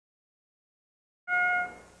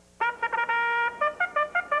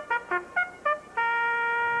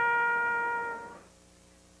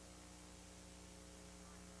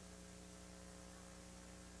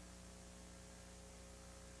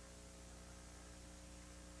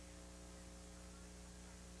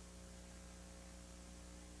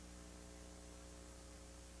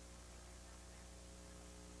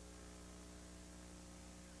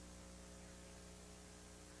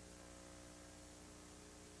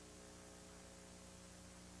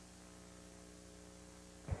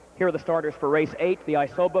Here are the starters for race 8, the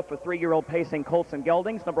ISOBA for 3-year-old pacing colts and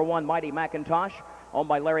geldings. Number 1, Mighty Macintosh, owned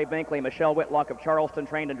by Larry Binkley. Michelle Whitlock of Charleston,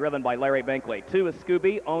 trained and driven by Larry Binkley. 2 is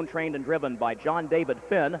Scooby, owned, trained, and driven by John David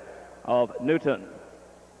Finn of Newton.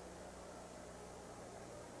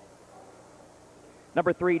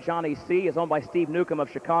 Number 3, Johnny C, is owned by Steve Newcomb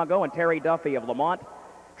of Chicago and Terry Duffy of Lamont.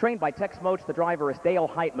 Trained by Tex Moach, the driver is Dale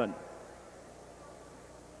Hiteman.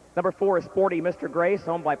 Number 4 is Sporty Mr. Grace,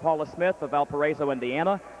 owned by Paula Smith of Valparaiso,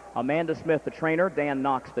 Indiana. Amanda Smith, the trainer. Dan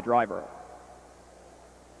Knox, the driver.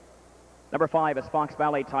 Number 5 is Fox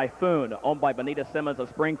Valley Typhoon, owned by Benita Simmons of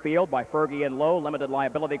Springfield, by Fergie and Lowe Limited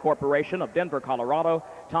Liability Corporation of Denver, Colorado.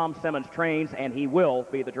 Tom Simmons trains, and he will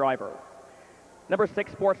be the driver. Number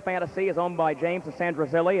 6, Sports Fantasy, is owned by James and Sandra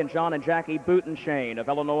Zilli and John and Jackie Bootenshane of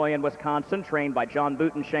Illinois and Wisconsin, trained by John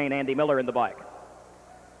Bootenshane, Andy Miller in the bike.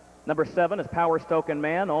 Number 7 is Power Stoken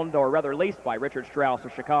Man, owned or rather leased by Richard Strauss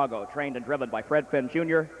of Chicago, trained and driven by Fred Finn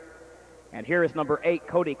Jr. And here is number 8,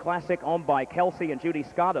 Cody Classic, owned by Kelsey and Judy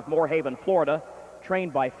Scott of Moorhaven, Florida,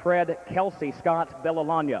 trained by Fred Kelsey Scott.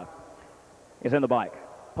 Bellalagna is in the bike.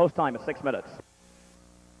 Post time is 6 minutes.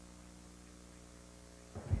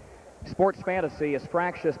 Sports Fantasy is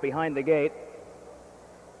fractious behind the gate.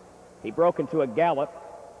 He broke into a gallop,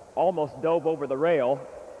 almost dove over the rail.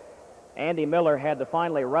 Andy Miller had to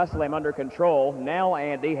finally wrestle him under control. Now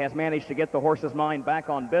Andy has managed to get the horse's mind back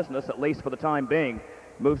on business, at least for the time being.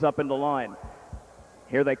 Moves up into line.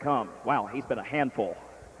 Here they come. Wow, he's been a handful.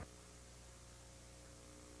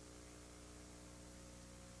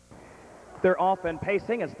 They're off and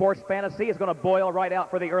pacing, and Sports Fantasy is going to boil right out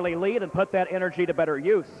for the early lead and put that energy to better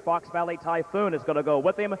use. Fox Valley Typhoon is going to go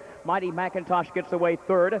with him. Mighty Macintosh gets away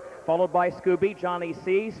third, followed by Scooby, Johnny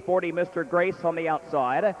C, Sporty Mr. Grace on the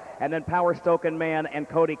outside, and then Power Stoken Man and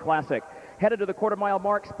Cody Classic. Headed to the quarter-mile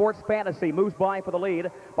mark, Sports Fantasy moves by for the lead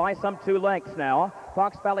by some 2 lengths now.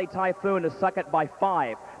 Fox Valley Typhoon is second by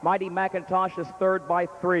 5. Mighty Macintosh is third by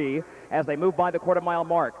 3 as they move by the quarter-mile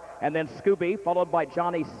mark. And then Scooby, followed by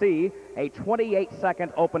Johnny C, a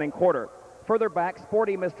 28-second opening quarter. Further back,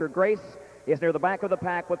 Sporty Mr. Grace is near the back of the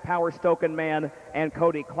pack with Power Stoken Man, and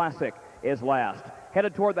Cody Classic is last.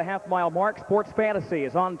 Headed toward the half-mile mark, Sports Fantasy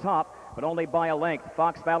is on top, but only by a length.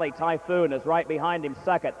 Fox Valley Typhoon is right behind him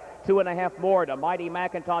second. 2.5 more to Mighty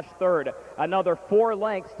Macintosh third. Another 4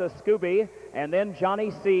 lengths to Scooby, and then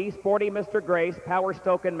Johnny C, Sporty Mr. Grace, Power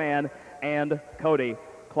Stoken Man, and Cody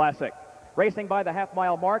Classic. Racing by the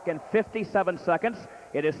half-mile mark in 57 seconds,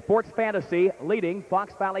 it is Sports Fantasy leading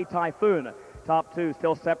Fox Valley Typhoon. Top 2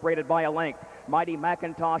 still separated by a length. Mighty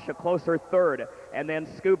Macintosh a closer third, and then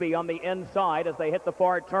Scooby on the inside as they hit the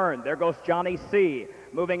far turn. There goes Johnny C,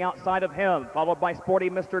 moving outside of him, followed by Sporty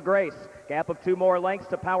Mr. Grace. Gap of 2 more lengths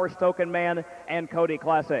to Power Stoken Man and Cody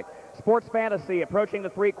Classic. Sports Fantasy approaching the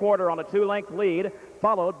 3/4 on a 2-length lead,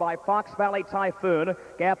 followed by Fox Valley Typhoon.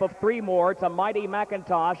 Gap of 3 more to Mighty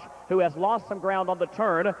Macintosh, who has lost some ground on the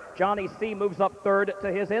turn. Johnny C moves up third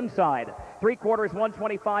to his inside. 3/4,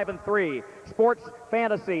 125 and 3. Sports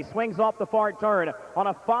Fantasy swings off the far turn on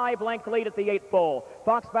a 5-length lead at the 8th pole.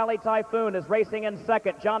 Fox Valley Typhoon is racing in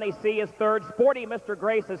second. Johnny C is third. Sporty Mr.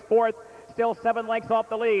 Grace is fourth. Still 7 lengths off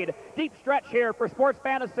the lead. Deep stretch here for Sports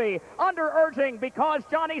Fantasy. Under urging because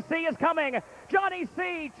Johnny C is coming. Johnny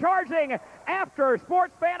C charging after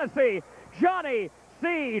Sports Fantasy. Johnny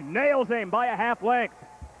C nails him by a half length.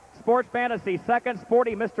 Sports Fantasy second.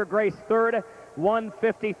 Sporty Mr. Grace third.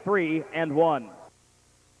 153 and 1.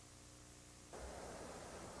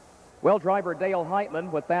 Well, driver Dale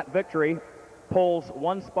Hiteman with that victory pulls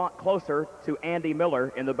 1 spot closer to Andy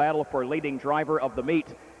Miller in the battle for leading driver of the meet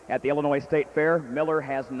at the Illinois State Fair. Miller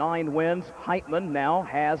has 9 wins. Hiteman now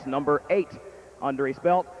has number 8 under his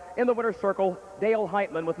belt. In the winner's circle, Dale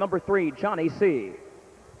Hiteman with number 3, Johnny C.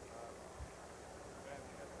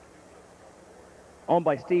 Owned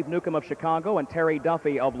by Steve Newcomb of Chicago and Terry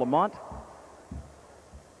Duffy of Lamont.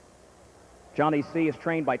 Johnny C is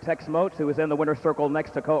trained by Tex Moats, who is in the winner's circle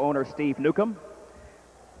next to co-owner Steve Newcomb.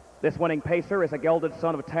 This winning pacer is a gelded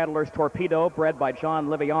son of Tattler's Torpedo, bred by John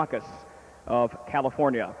Liviakis of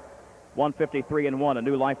California. 153 and 1, a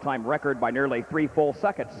new lifetime record by nearly 3 full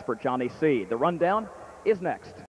seconds for Johnny C. The rundown is next.